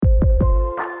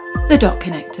The Dot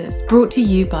Connectors, brought to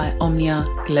you by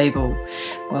OMNIA Global.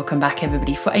 Welcome back,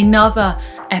 everybody, for another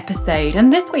episode.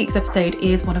 And this week's episode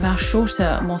is one of our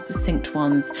shorter, more succinct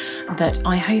ones that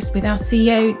I host with our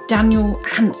CEO, Daniel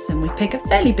Hansen. We pick a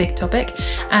fairly big topic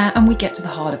and we get to the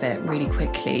heart of it really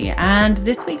quickly. And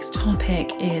this week's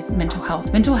topic is mental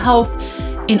health. Mental health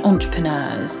in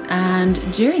entrepreneurs.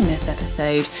 And during this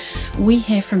episode, we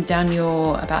hear from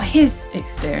Daniel about his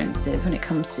experiences when it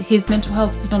comes to his mental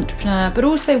health as an entrepreneur, but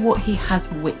also what he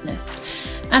has witnessed.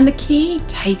 And the key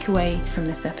takeaway from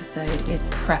this episode is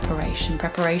preparation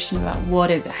about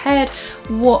what is ahead,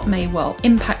 what may well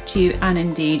impact you, and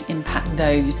indeed impact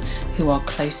those who are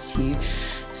close to you.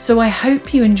 So I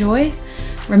hope you enjoy.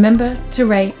 Remember to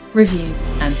rate, review,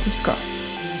 and subscribe.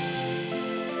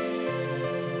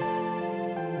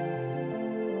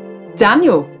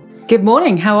 Daniel, good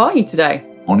morning. How are you today?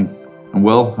 Morning. I'm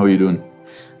well. How are you doing?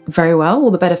 Very well. All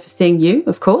the better for seeing you,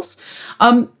 of course.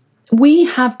 We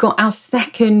have got our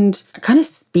second kind of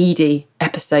speedy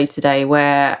episode today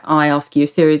where I ask you a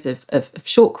series of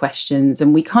short questions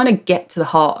and we kind of get to the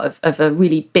heart of a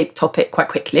really big topic quite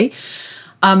quickly.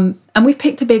 And we've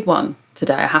picked a big one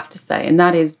today, I have to say, and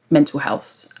that is mental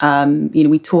health.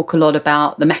 We talk a lot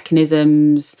about the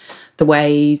mechanisms, the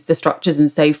ways, the structures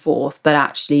and so forth, but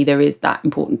actually there is that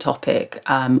important topic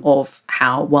of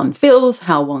how one feels,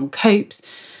 how one copes.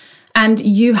 And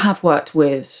you have worked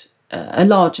with a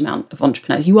large amount of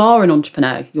entrepreneurs. You are an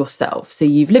entrepreneur yourself, so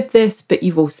you've lived this, but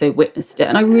you've also witnessed it.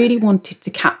 And I really wanted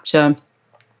to capture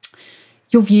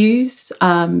your views,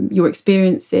 your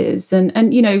experiences,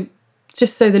 and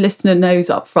just so the listener knows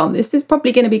up front, this is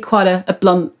probably going to be quite a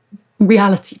blunt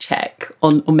reality check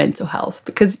on mental health,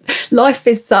 because life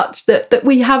is such that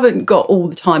we haven't got all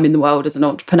the time in the world as an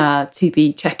entrepreneur to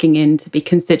be checking in, to be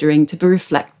considering, to be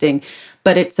reflecting,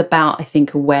 but it's about, I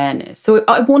think, awareness. So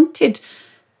I wanted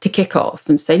to kick off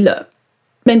and say, look,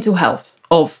 mental health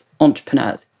of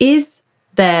entrepreneurs, is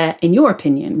there, in your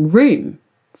opinion, room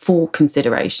for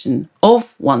consideration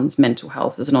of one's mental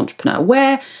health as an entrepreneur,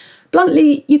 where,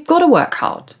 bluntly, you've got to work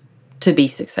hard to be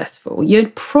successful? You're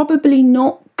probably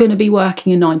not going to be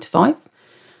working a 9 to 5.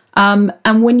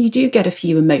 And when you do get a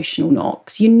few emotional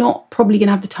knocks, you're not probably going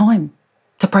to have the time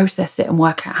to process it and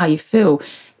work out how you feel.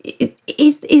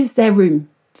 Is there room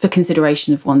for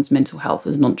consideration of one's mental health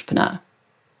as an entrepreneur?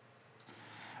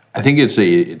 I think it's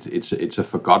a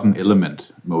forgotten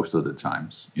element most of the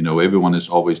times. Everyone is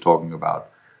always talking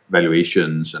about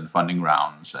valuations and funding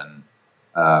rounds and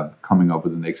coming up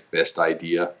with the next best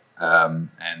idea.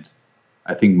 And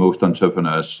I think most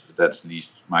entrepreneurs, that's at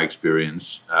least my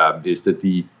experience, is that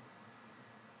they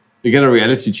get a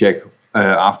reality check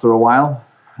after a while.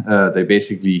 They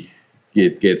basically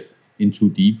get in too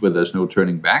deep where there's no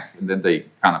turning back, and then they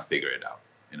kind of figure it out.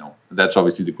 That's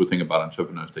obviously the good thing about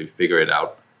entrepreneurs. They figure it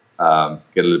out,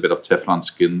 get a little bit of Teflon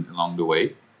skin along the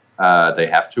way. They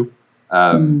have to,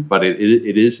 but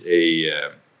it is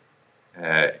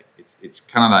it's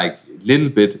kind of like a little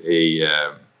bit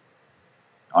a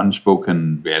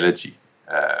unspoken reality.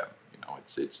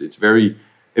 It's very,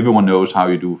 everyone knows how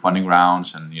you do funding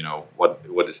rounds and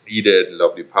what is needed,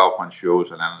 lovely PowerPoint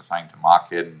shows and analyzing the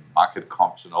market and market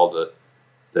comps and all the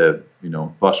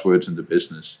buzzwords in the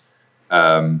business.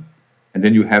 And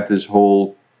then you have this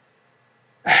whole,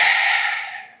 I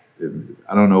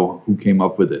don't know who came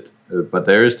up with it, but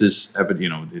there is this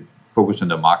focus in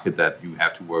the market that you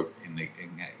have to work in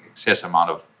excess amount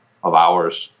of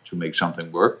hours to make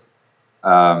something work.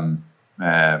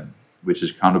 Which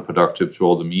is counterproductive to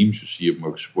all the memes you see. It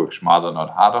work smarter,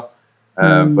 not harder.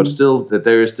 But still, that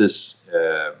there is this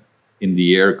in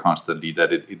the air constantly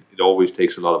that it always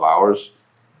takes a lot of hours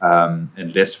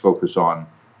and less focus on.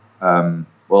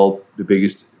 The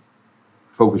biggest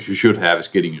focus you should have is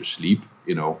getting your sleep.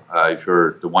 If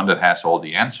you're the one that has all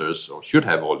the answers or should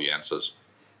have all the answers,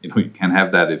 you can't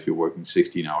have that if you're working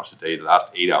 16 hours a day. The last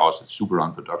 8 hours, it's super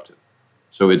unproductive.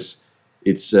 So it's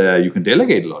you can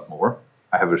delegate a lot more.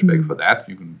 I have respect for that.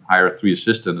 You can hire 3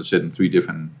 assistants to sit in 3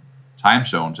 different time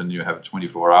zones, and you have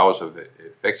 24 hours of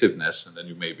effectiveness, and then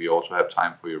you maybe also have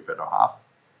time for your better half.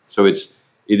 So there's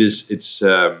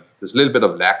a little bit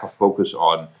of lack of focus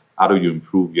on how do you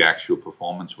improve your actual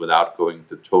performance without going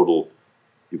the total,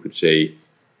 you could say,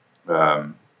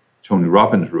 Tony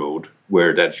Robbins road,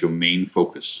 where that's your main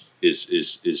focus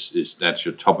is that's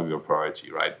your top of your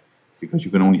priority, right? Because you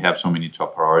can only have so many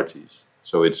top priorities.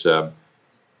 So it's,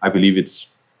 I believe it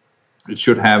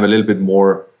should have a little bit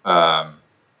more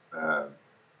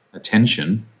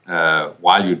attention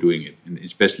while you're doing it, and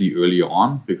especially earlier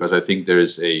on, because I think there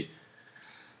is a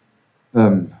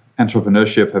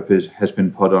entrepreneurship has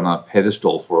been put on a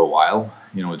pedestal for a while.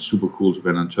 It's super cool to be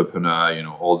an entrepreneur.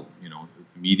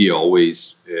 media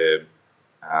always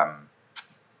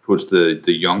puts the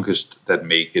youngest that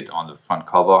make it on the front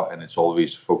cover, and it's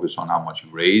always focused on how much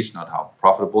you raise, not how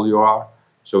profitable you are.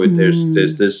 So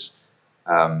there's this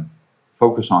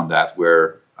focus on that,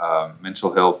 where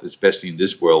mental health, especially in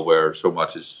this world where so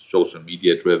much is social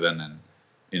media driven, and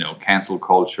cancel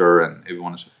culture, and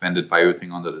everyone is offended by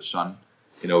everything under the sun.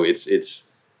 It's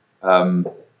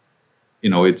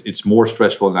more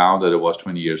stressful now than it was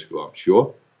 20 years ago, I'm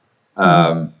sure.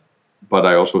 But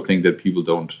I also think that people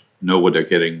don't know what they're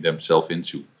getting themselves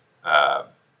into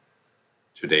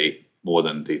today more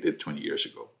than they did 20 years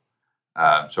ago.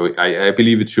 So I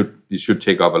believe it should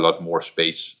take up a lot more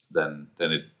space than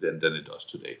it does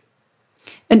today.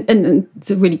 And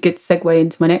it's a really good segue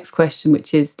into my next question,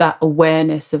 which is that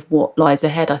awareness of what lies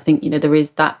ahead. I think, there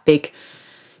is that big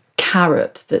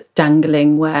carrot that's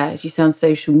dangling where, as you say, on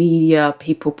social media,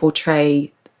 people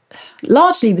portray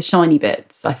largely the shiny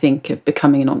bits, I think, of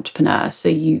becoming an entrepreneur. So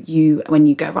you when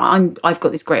you go, right, I've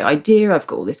got this great idea, I've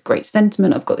got all this great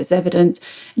sentiment, I've got this evidence,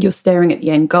 you're staring at the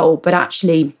end goal. But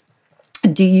actually,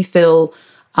 do you feel,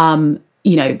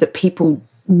 that people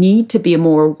need to be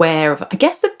more aware of, I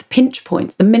guess, of the pinch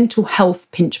points, the mental health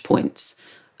pinch points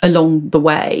along the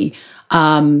way,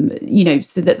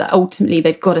 so that ultimately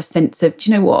they've got a sense of, do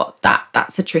you know what,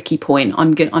 that's a tricky point.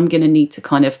 I'm gonna need to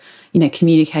kind of,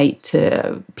 communicate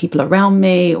to people around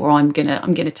me, or I'm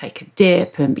gonna take a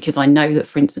dip, and because I know that,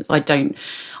 for instance, I don't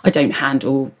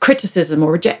handle criticism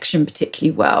or rejection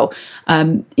particularly well.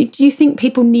 Do you think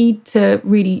people need to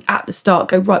really at the start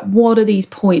go, right, what are these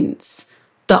points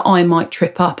that I might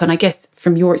trip up? And I guess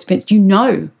from your experience, do you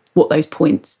know what those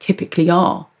points typically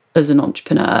are as an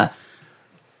entrepreneur?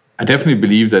 I definitely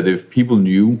believe that if people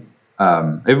knew,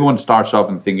 everyone starts up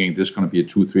and thinking this is going to be a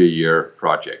 2-3 year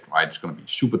project, right? It's going to be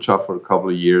super tough for a couple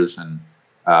of years, and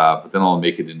but then I'll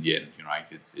make it in the end, right?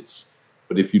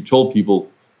 But if you told people,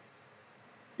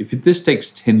 if this takes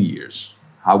 10 years,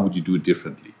 how would you do it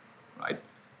differently, right?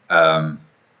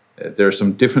 There are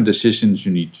some different decisions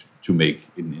you need to make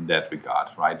in that regard,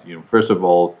 right? First of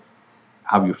all,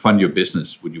 how you fund your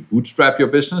business. Would you bootstrap your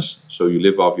business so you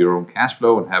live off your own cash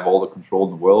flow and have all the control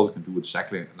in the world, you can do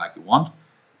exactly like you want?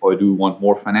 Or do you want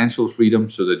more financial freedom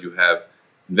so that you have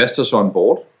investors on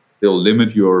board? They'll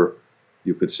limit your,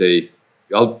 you could say,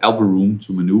 elbow room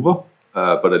to maneuver,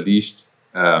 but at least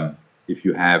if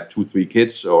you have 2-3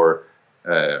 kids or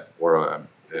a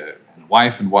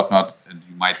wife and whatnot, and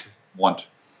you might want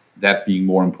that being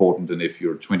more important than if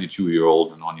you're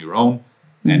 22-year-old and on your own,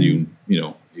 and you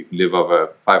can live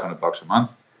off $500 a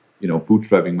month,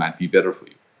 bootstrapping might be better for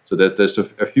you. So there's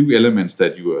a few elements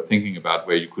that you are thinking about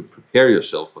where you could prepare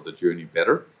yourself for the journey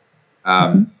better.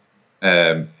 And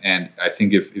I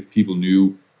think if people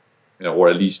knew, or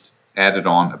at least added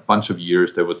on a bunch of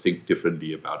years, they would think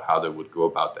differently about how they would go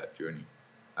about that journey.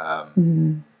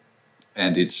 And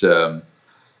it's,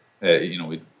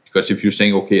 because if you're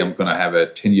saying, okay, I'm going to have a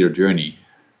 10-year journey,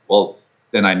 well,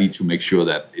 then I need to make sure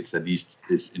that it's at least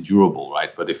is endurable,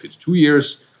 right? But if it's 2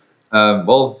 years,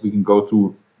 well, we can go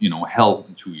through, hell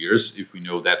in 2 years if we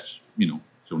know that's,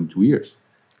 it's only 2 years.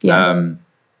 Yeah.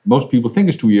 Most people think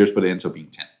it's 2 years, but it ends up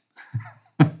being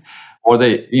 10. Or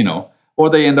they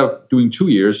end up doing 2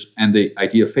 years and the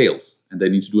idea fails and they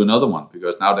need to do another one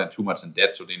because now they're too much in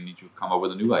debt, so they need to come up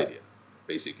with a new idea,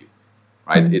 basically,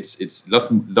 right? It's a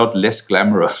lot less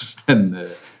glamorous than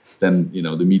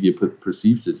the media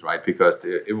perceives it, right? Because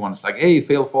everyone's like, hey,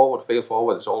 fail forward,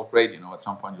 it's all great, at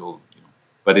some point you'll,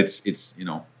 but it's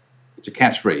a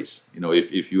catchphrase,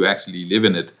 if you actually live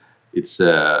in it, it's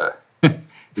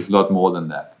it's a lot more than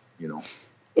that,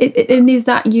 And is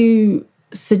that you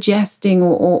suggesting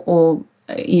or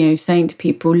saying to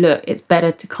people, look, it's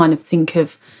better to kind of think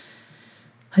of,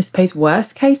 I suppose,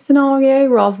 worst case scenario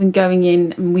rather than going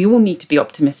in, and we all need to be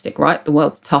optimistic, right? The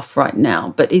world's tough right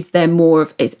now, but is there more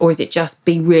of, or is it just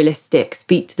be realistic,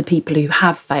 speak to the people who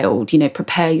have failed,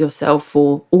 prepare yourself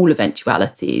for all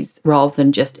eventualities rather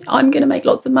than just, I'm going to make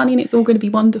lots of money and it's all going to be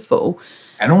wonderful?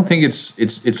 I don't think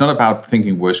it's not about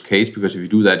thinking worst case, because if you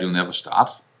do that, you'll never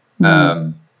start.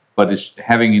 But it's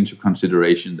having into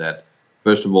consideration that,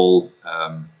 first of all,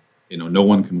 no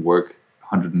one can work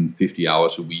 150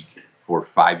 hours a week for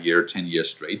 5 years, 10 years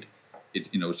straight.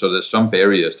 So there's some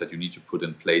barriers that you need to put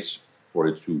in place for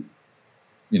it to,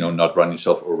 not run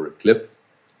yourself over a cliff.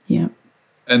 Yeah.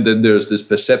 And then there's this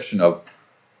perception of,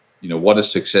 what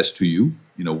is success to you?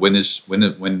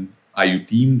 When are you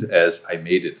deemed as I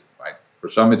made it, right? For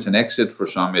some, it's an exit. For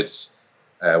some, it's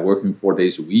working 4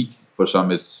 days a week. For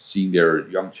some, it's seeing their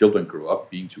young children grow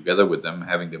up, being together with them,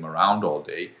 having them around all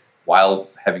day while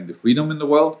having the freedom in the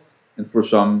world. And for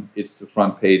some, it's the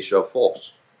front page of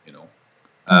Forbes,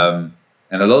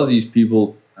 And a lot of these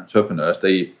people, entrepreneurs,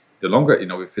 the longer,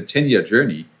 if a 10-year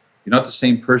journey, you're not the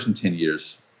same person 10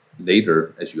 years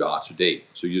later as you are today.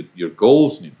 So your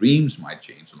goals and your dreams might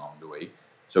change along the way.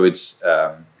 So it's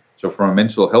so from a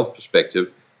mental health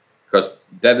perspective, because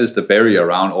that is the barrier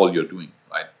around all you're doing,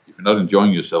 right? If you're not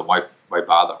enjoying yourself, why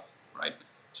bother, right?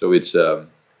 So it's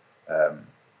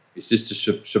just a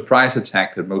surprise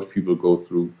attack that most people go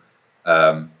through,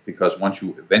 because once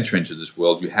you venture into this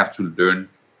world, you have to learn.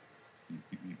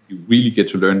 You really get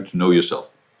to learn to know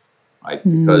yourself, right?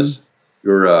 Because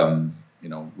you're,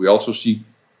 we also see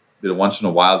once in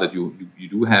a while that you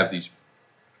do have these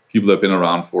people that have been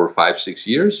around for 5, 6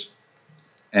 years,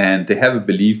 and they have a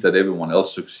belief that everyone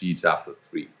else succeeds after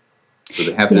 3. So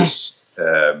they have this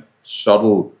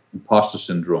subtle imposter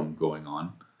syndrome going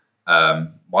on,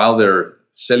 while they're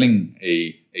selling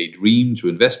a dream to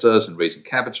investors and raising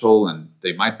capital, and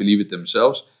they might believe it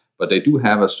themselves, but they do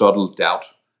have a subtle doubt,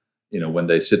 when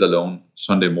they sit alone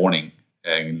Sunday morning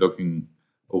and looking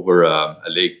over a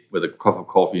lake with a cup of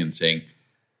coffee and saying,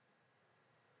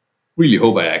 really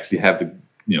hope I actually have the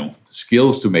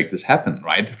skills to make this happen,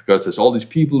 right? Because there's all these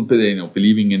people,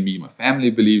 believing in me, my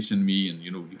family believes in me, and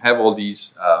you have all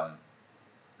these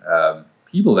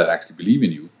people that actually believe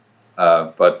in you,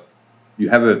 but you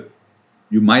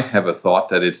might have a thought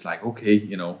that it's like, okay,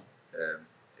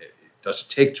 does it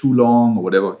take too long or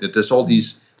whatever? There's all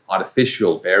these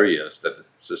artificial barriers that the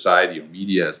society or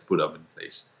media has put up in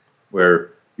place,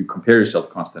 where you compare yourself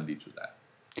constantly to that.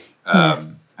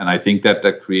 And I think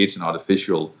that creates an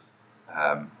artificial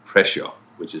pressure,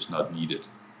 which is not needed.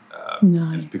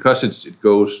 And because it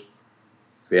goes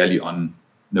fairly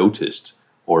unnoticed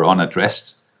or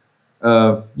unaddressed,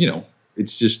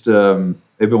 it's just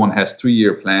everyone has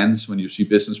 3-year plans. When you see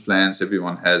business plans, it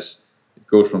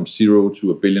goes from 0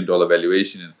 to $1 billion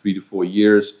valuation in 3 to 4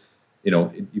 years.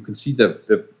 You can see it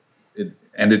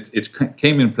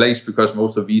came in place because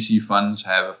most of VC funds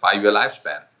have a 5-year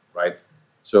lifespan, right?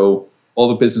 So all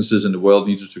the businesses in the world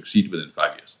need to succeed within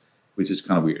 5 years, which is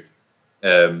kind of weird.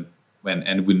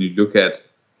 When you look at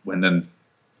then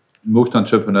most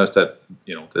entrepreneurs that,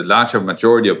 the larger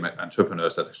majority of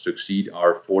entrepreneurs that succeed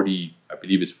are 40, I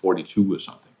believe it's 42 or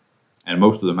something. And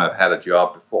most of them have had a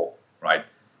job before, right?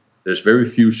 There's very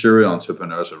few serial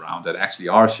entrepreneurs around that actually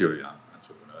are serial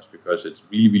entrepreneurs, because it's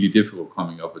really, really difficult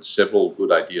coming up with several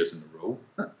good ideas in a row.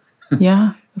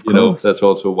 Yeah, of course. That's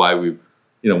also why when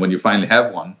you finally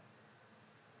have one,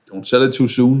 don't sell it too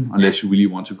soon unless you really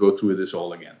want to go through this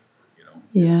all again.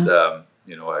 It's,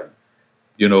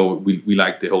 we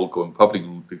like the whole going public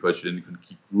route, because then you can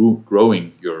keep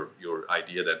growing your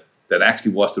idea that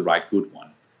actually was the right good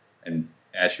one. And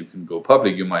as you can go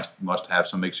public, you must have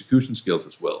some execution skills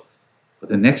as well. But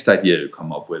the next idea you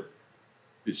come up with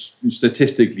is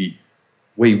statistically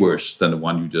way worse than the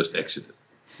one you just exited.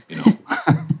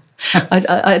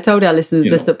 I told our listeners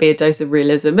this would be a dose of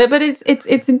realism, but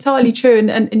it's entirely true.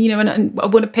 And I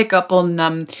want to pick up on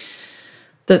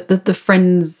the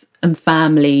friends and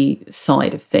family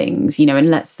side of things, and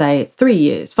let's say it's 3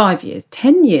 years, 5 years,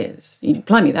 10 years,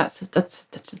 blimey, that's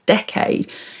a decade.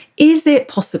 Is it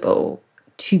possible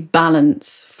to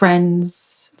balance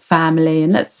friends, family,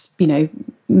 and let's,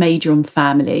 major on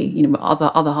family,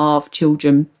 other half,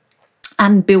 children,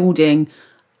 and building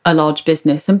a large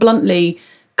business, and bluntly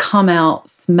come out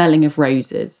smelling of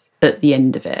roses at the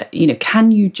end of it?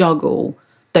 Can you juggle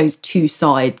those two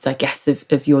sides, I guess,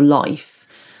 of your life?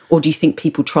 Or do you think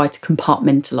people try to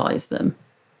compartmentalize them?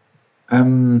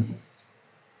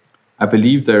 I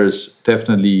believe there's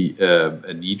definitely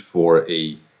a need for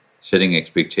setting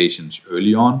expectations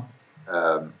early on.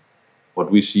 What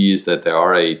we see is that there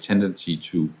are a tendency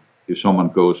to, if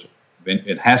someone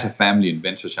it has a family and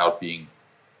ventures out being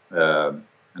an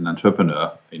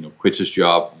entrepreneur, quits his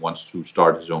job, wants to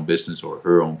start his own business or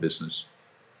her own business,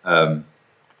 the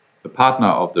partner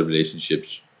of the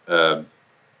relationships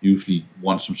usually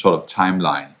wants some sort of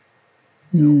timeline.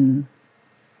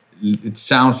 It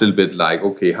sounds a little bit like,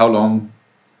 okay, how long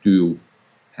do you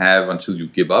have until you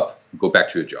give up and go back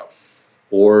to your job,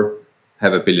 or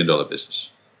have $1 billion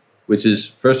business? Which is,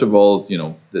 first of all,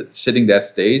 setting that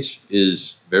stage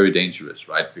is very dangerous,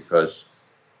 right? Because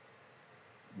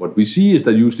what we see is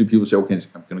that usually people say, okay,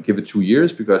 I'm going to give it 2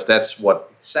 years because that's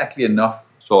exactly enough,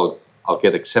 so I'll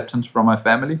get acceptance from my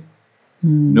family,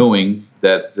 knowing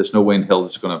that there's no way in hell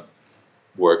it's going to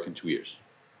work in 2 years.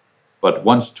 But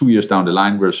once 2 years down the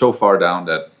line, we're so far down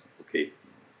that, okay,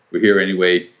 we're here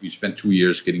anyway. We spent 2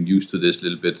 years getting used to this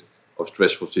little bit of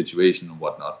stressful situation and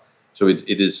whatnot. So I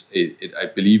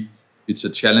believe it's a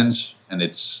challenge, and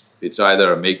it's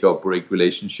either a make or break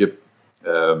relationship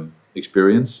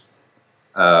experience.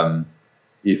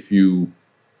 if you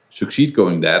succeed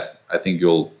going that, I think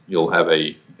you'll have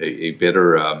a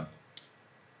better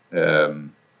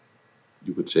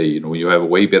you could say, you have a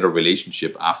way better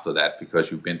relationship after that,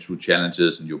 because you've been through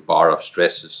challenges and your bar of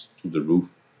stress is to the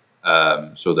roof.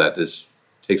 So that this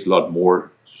takes a lot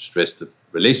more to stress the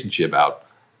relationship out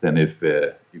than if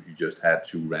you just had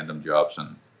 2 random jobs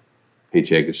and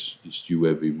paycheck is due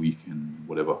every week and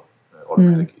whatever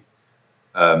automatically.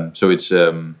 So it's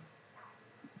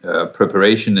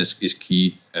preparation is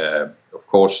key. Of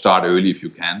course, start early if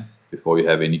you can, before you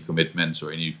have any commitments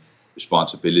or any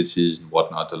responsibilities and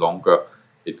whatnot. The longer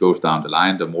it goes down the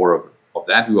line, the more of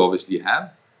that you obviously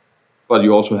have, but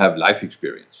you also have life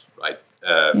experience, right?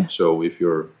 So if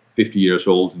you're 50 years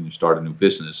old and you start a new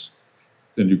business,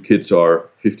 then your kids are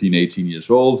 15, 18 years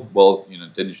old, well,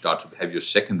 then you start to have your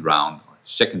second round,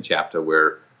 second chapter,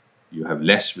 where you have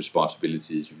less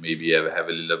responsibilities. You maybe have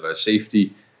a little of a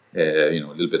safety, a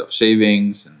little bit of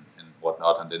savings and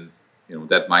whatnot, and then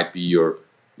that might be your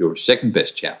second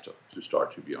best chapter to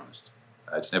start. To be honest,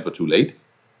 it's never too late,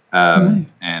 and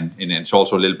it's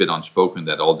also a little bit unspoken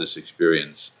that all this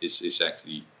experience is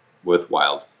actually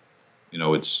worthwhile.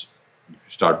 It's, if you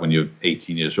start when you're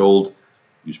 18 years old,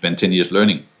 you spend 10 years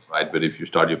learning, right? But if you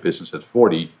start your business at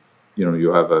 40,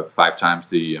 you have 5 times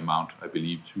the amount, I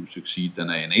believe, to succeed than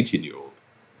an 18-year-old.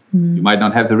 You might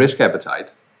not have the risk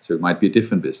appetite, so it might be a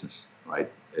different business,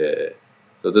 right?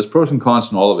 So there's pros and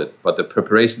cons in all of it, but the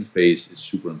preparation phase is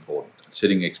super important.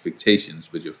 Setting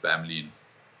expectations with your family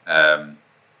and,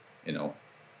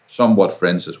 somewhat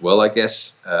friends as well, I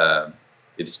guess.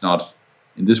 It's not,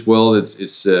 in this world,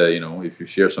 it's if you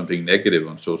share something negative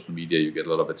on social media, you get a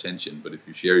lot of attention. But if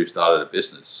you share you started a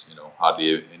business,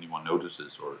 hardly anyone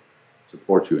notices or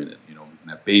supports you in it. You can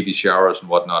have baby showers and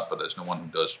whatnot, but there's no one who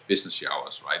does business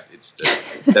showers, right? It's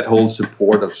that whole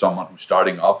support of someone who's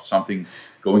starting up something,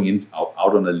 going out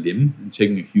on a limb and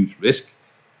taking a huge risk.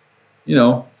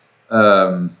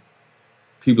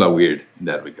 People are weird in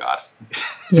that regard.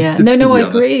 Yeah, no, I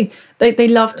agree. They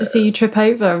love to see you trip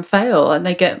over and fail, and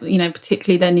they get,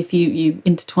 particularly then if you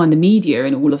intertwine the media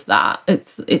and all of that.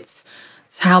 It's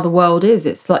how the world is.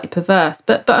 It's slightly perverse,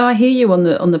 but I hear you on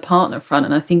the partner front,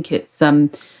 and I think it's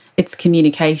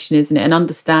communication, isn't it, and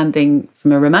understanding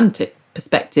from a romantic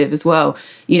perspective as well.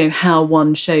 How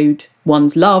one showed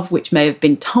one's love, which may have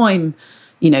been time,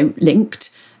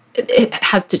 linked. It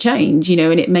has to change,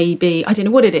 and it may be, I don't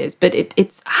know what it is, but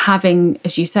it's having,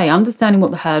 as you say, understanding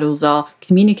what the hurdles are,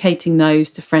 communicating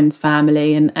those to friends,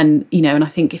 family, and I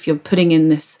think if you're putting in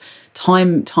this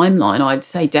timeline, I'd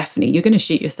say definitely you're going to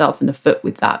shoot yourself in the foot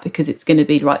with that, because it's going to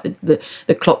be right,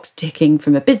 the clock's ticking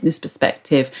from a business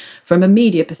perspective, from a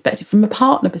media perspective, from a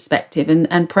partner perspective,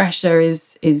 and pressure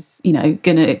is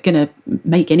gonna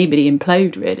make anybody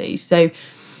implode, really. So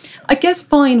I guess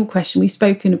final question, we've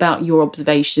spoken about your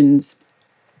observations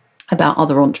about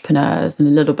other entrepreneurs and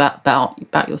a little bit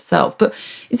about yourself, but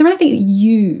is there anything that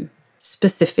you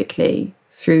specifically,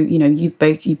 through, you've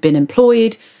been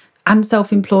employed and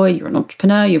self-employed, you're an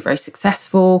entrepreneur, you're very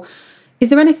successful, is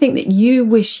there anything that you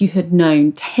wish you had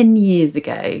known 10 years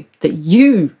ago that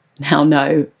you now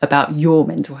know about your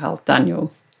mental health,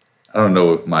 Daniel? I don't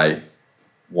know if my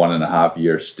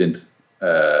 1.5-year stint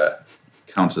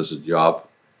counts as a job.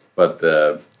 But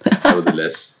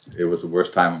nevertheless, it was the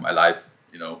worst time of my life.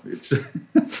 It's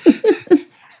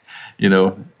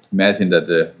imagine that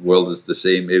the world is the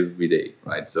same every day,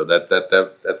 right? So that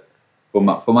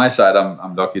for my side,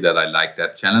 I'm lucky that I like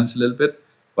that challenge a little bit.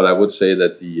 But I would say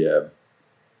that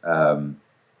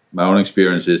my own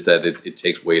experience is that it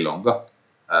takes way longer.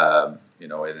 And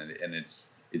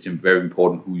it's very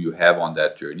important who you have on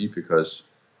that journey, because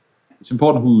it's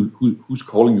important who's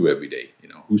calling you every day,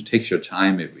 who takes your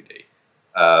time every day.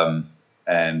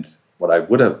 And what I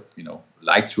would have,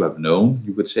 liked to have known,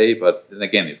 you could say, but then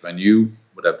again, if I knew,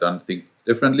 would have done things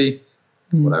differently,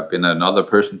 would have been another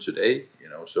person today,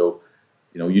 so,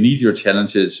 you need your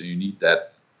challenges, and you need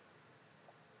that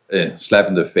slap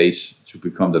in the face to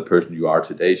become the person you are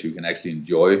today, so you can actually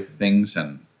enjoy things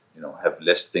and, have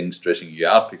less things stressing you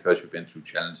out because you've been through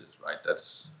challenges, right?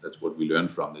 That's what we learn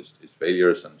from is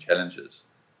failures and challenges.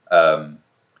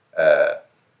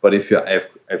 But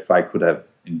if I could have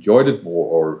enjoyed it more,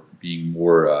 or being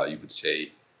more, you could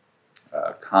say,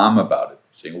 calm about it,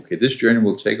 saying, okay, this journey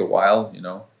will take a while,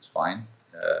 it's fine.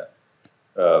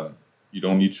 You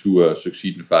don't need to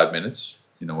succeed in 5 minutes.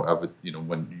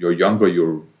 When you're younger,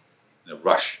 you're in a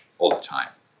rush all the time,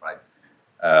 right?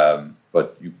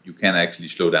 But you can actually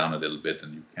slow down a little bit,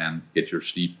 and you can get your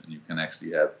sleep, and you can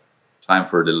actually have time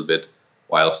for a little bit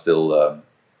while still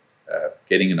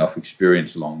getting enough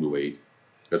experience along the way.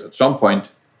 Because at some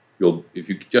point, if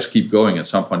you just keep going, at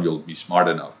some point you'll be smart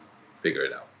enough to figure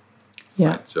it out. Yeah.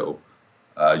 Right? So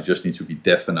you just need to be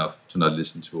deaf enough to not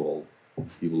listen to all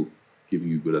people giving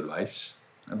you good advice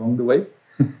along the way.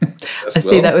 I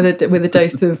see that with a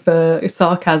dose of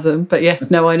sarcasm, but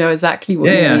yes, no, I know exactly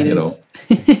what you mean. You know,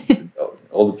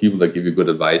 all the people that give you good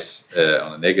advice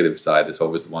on the negative side is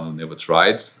always the one who never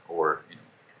tried, or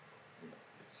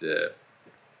it's there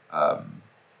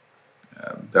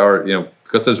are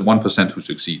because there's 1% who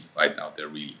succeed right now. They're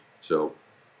really so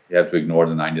you have to ignore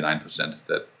the 99%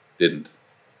 that didn't.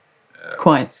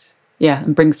 Quite, yeah,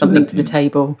 and bring something to the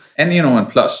table. And and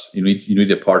plus, you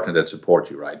need a partner that supports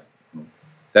you, right?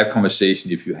 That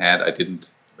conversation, if you had, I didn't,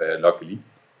 luckily,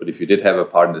 but if you did have a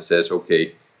partner that says,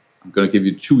 okay, I'm going to give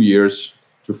you 2 years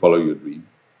to follow your dream,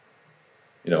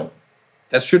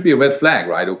 that should be a red flag,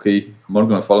 right? Okay, I'm not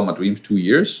going to follow my dreams 2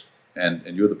 years, and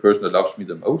you're the person that loves me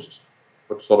the most.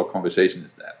 What sort of conversation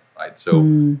is that, right?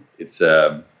 So it's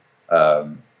so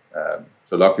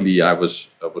luckily I was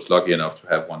lucky enough to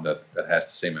have one that has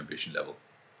the same ambition level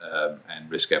and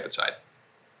risk appetite.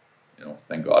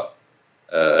 Thank God.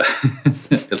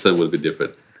 Because that will be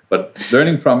different. But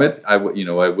learning from it, I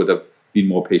would have been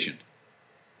more patient.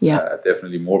 Yeah,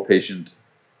 definitely more patient,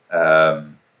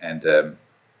 and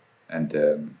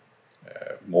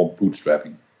more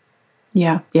bootstrapping.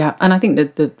 Yeah, and I think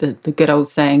that the good old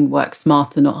saying "work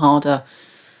smarter, not harder"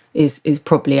 is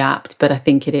probably apt. But I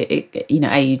think it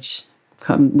age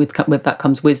with that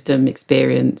comes wisdom,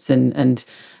 experience, and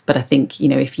but I think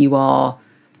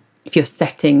if you're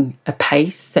setting a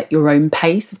pace, set your own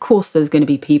pace. Of course, there's going to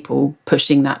be people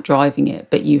pushing that, driving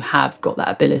it, but you have got that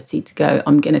ability to go,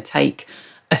 I'm going to take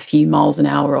a few miles an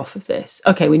hour off of this.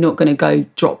 Okay, we're not going to go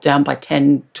drop down by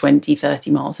 10, 20,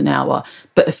 30 miles an hour,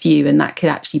 but a few. And that could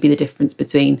actually be the difference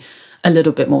between a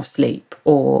little bit more sleep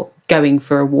or going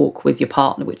for a walk with your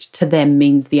partner, which to them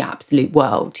means the absolute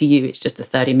world. To you, it's just a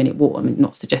 30-minute walk. I'm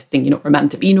not suggesting you're not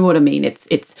romantic, but you know what I mean. It's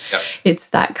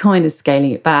that kind of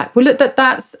scaling it back. Well, look,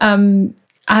 that's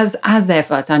as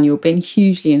ever, Daniel, been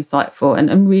hugely insightful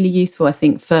and really useful, I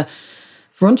think, for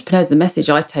entrepreneurs. The message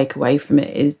I take away from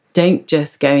it is don't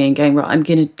just go in going, right, I'm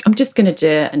just gonna do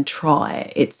it and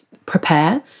try. It's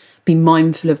prepare, be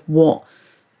mindful of what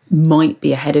might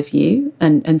be ahead of you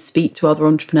and speak to other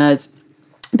entrepreneurs,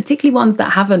 particularly ones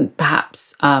that haven't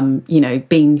perhaps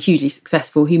been hugely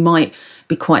successful, who might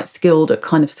be quite skilled at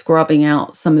kind of scrubbing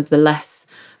out some of the less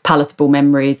palatable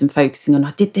memories and focusing on I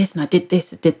did this and I did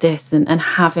this, I did this, and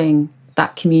having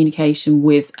that communication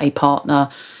with a partner,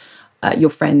 your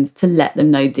friends, to let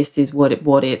them know this is what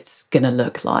it's going to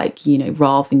look like,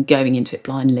 rather than going into it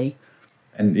blindly.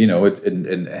 And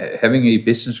and having a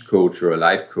business coach or a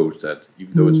life coach that,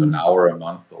 even though it's an hour a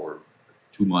month or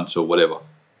 2 months or whatever,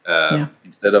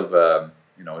 instead of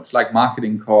it's like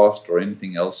marketing cost or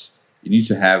anything else, you need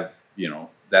to have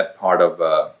that part of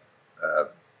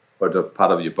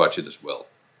part of your budget as well.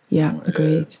 Yeah,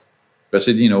 agreed. Because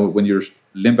when you're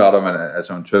limp out of as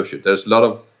an internship, there's a lot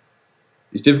of.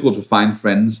 It's difficult to find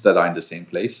friends that are in the same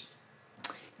place,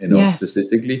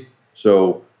 statistically.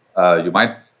 So you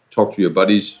might talk to your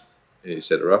buddies,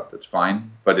 etc. That's fine,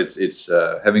 but it's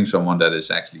having someone that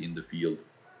is actually in the field,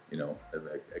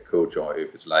 a coach, or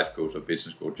if it's a life coach or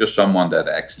business coach, just someone that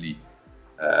actually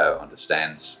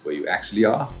understands where you actually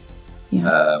are,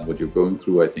 what you're going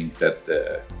through. I think that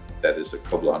is a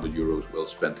couple of €100 well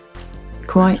spent.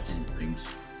 Quite. Things.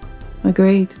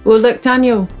 Agreed. Well, look,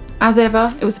 Daniel, as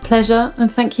ever, it was a pleasure,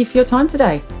 and thank you for your time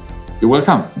today. You're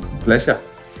welcome. Pleasure.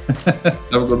 That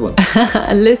was a good one.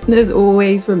 Listeners,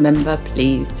 always remember,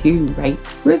 please, to rate,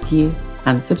 review,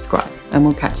 and subscribe, and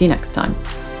we'll catch you next time.